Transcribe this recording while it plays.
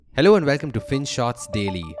Hello and welcome to FinShots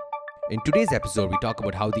Daily. In today's episode, we talk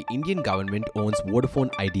about how the Indian government owns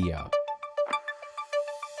Vodafone Idea.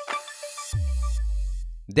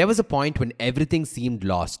 There was a point when everything seemed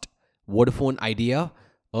lost. Vodafone Idea,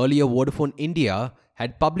 earlier Vodafone India,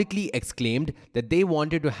 had publicly exclaimed that they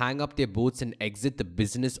wanted to hang up their boots and exit the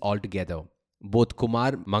business altogether. Both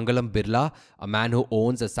Kumar Mangalam Birla, a man who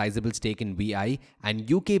owns a sizable stake in VI,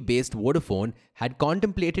 and UK-based Vodafone had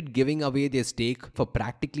contemplated giving away their stake for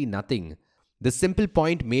practically nothing. The simple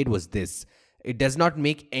point made was this: it does not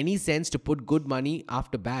make any sense to put good money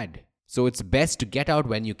after bad, so it's best to get out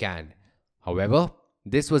when you can. However,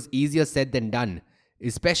 this was easier said than done,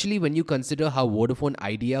 especially when you consider how Vodafone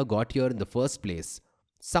Idea got here in the first place.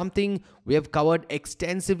 Something we have covered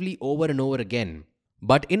extensively over and over again.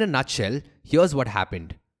 But in a nutshell, here's what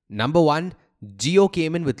happened. Number 1, Jio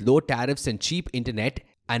came in with low tariffs and cheap internet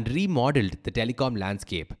and remodeled the telecom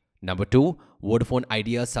landscape. Number 2, Vodafone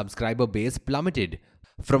Idea's subscriber base plummeted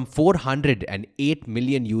from 408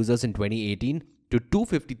 million users in 2018 to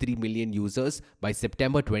 253 million users by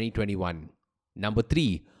September 2021. Number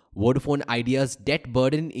 3, Vodafone Idea's debt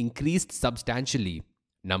burden increased substantially.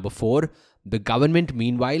 Number 4, the government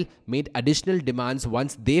meanwhile made additional demands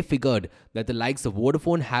once they figured that the likes of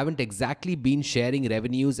Vodafone haven't exactly been sharing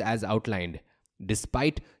revenues as outlined,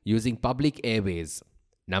 despite using public airways.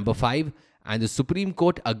 Number 5, and the Supreme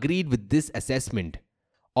Court agreed with this assessment.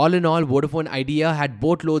 All in all, Vodafone Idea had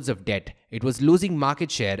boatloads of debt, it was losing market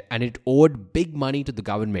share, and it owed big money to the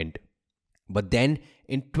government. But then,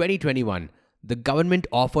 in 2021, the government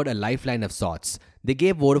offered a lifeline of sorts. They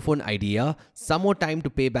gave Vodafone Idea some more time to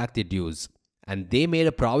pay back their dues. And they made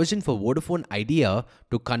a provision for Vodafone Idea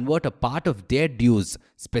to convert a part of their dues,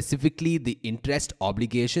 specifically the interest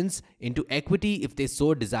obligations, into equity if they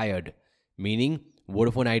so desired. Meaning,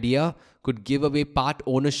 Vodafone Idea could give away part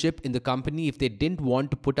ownership in the company if they didn't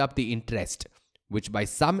want to put up the interest, which by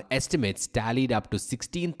some estimates tallied up to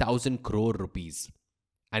 16,000 crore rupees.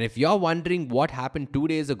 And if you're wondering what happened 2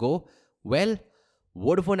 days ago, well,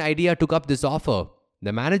 Vodafone Idea took up this offer.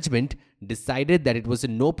 The management decided that it was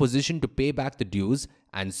in no position to pay back the dues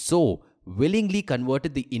and so willingly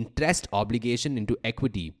converted the interest obligation into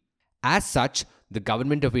equity. As such, the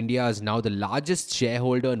Government of India is now the largest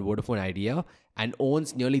shareholder in Vodafone Idea and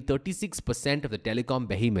owns nearly 36% of the telecom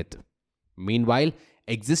behemoth. Meanwhile,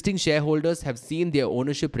 existing shareholders have seen their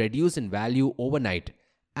ownership reduce in value overnight,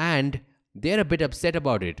 and they're a bit upset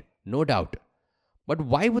about it, no doubt. But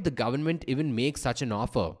why would the government even make such an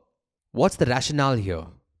offer? What's the rationale here?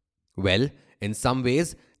 Well, in some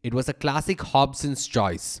ways, it was a classic Hobson's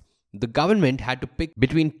choice. The government had to pick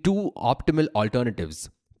between two optimal alternatives.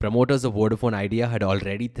 Promoters of Vodafone Idea had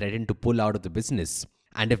already threatened to pull out of the business.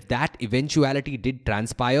 And if that eventuality did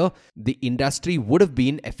transpire, the industry would have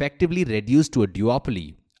been effectively reduced to a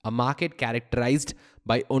duopoly, a market characterized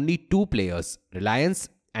by only two players, Reliance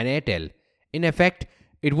and Airtel. In effect,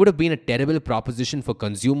 it would have been a terrible proposition for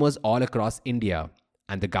consumers all across India,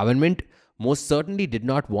 and the government most certainly did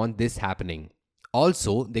not want this happening.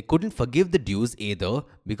 Also, they couldn't forgive the dues either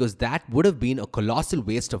because that would have been a colossal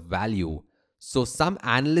waste of value. So some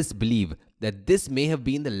analysts believe that this may have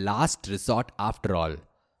been the last resort after all.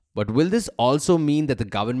 But will this also mean that the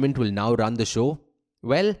government will now run the show?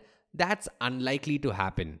 Well, that's unlikely to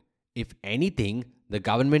happen. If anything, the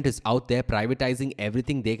government is out there privatizing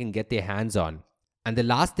everything they can get their hands on. And the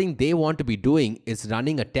last thing they want to be doing is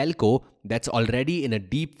running a telco that's already in a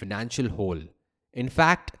deep financial hole. In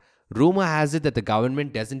fact, rumor has it that the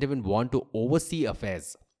government doesn't even want to oversee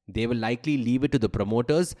affairs. They will likely leave it to the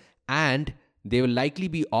promoters and they will likely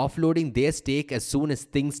be offloading their stake as soon as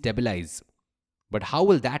things stabilize. But how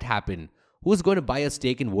will that happen? Who's going to buy a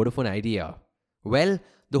stake in Vodafone Idea? Well,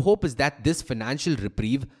 the hope is that this financial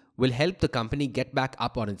reprieve will help the company get back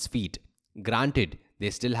up on its feet. Granted,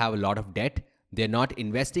 they still have a lot of debt. They're not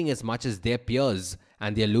investing as much as their peers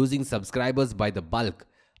and they're losing subscribers by the bulk.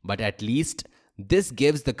 But at least this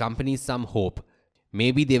gives the company some hope.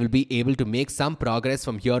 Maybe they will be able to make some progress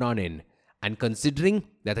from here on in. And considering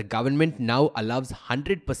that the government now allows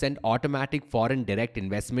 100% automatic foreign direct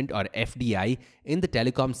investment or FDI in the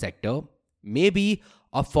telecom sector, maybe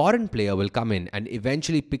a foreign player will come in and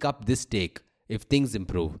eventually pick up this stake if things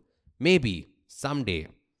improve. Maybe someday.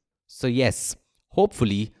 So yes,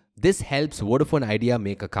 hopefully, this helps Vodafone Idea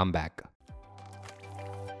make a comeback.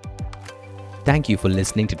 Thank you for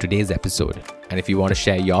listening to today's episode. And if you want to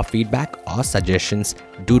share your feedback or suggestions,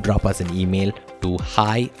 do drop us an email to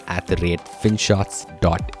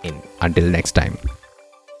hi@finshots.in. Until next time.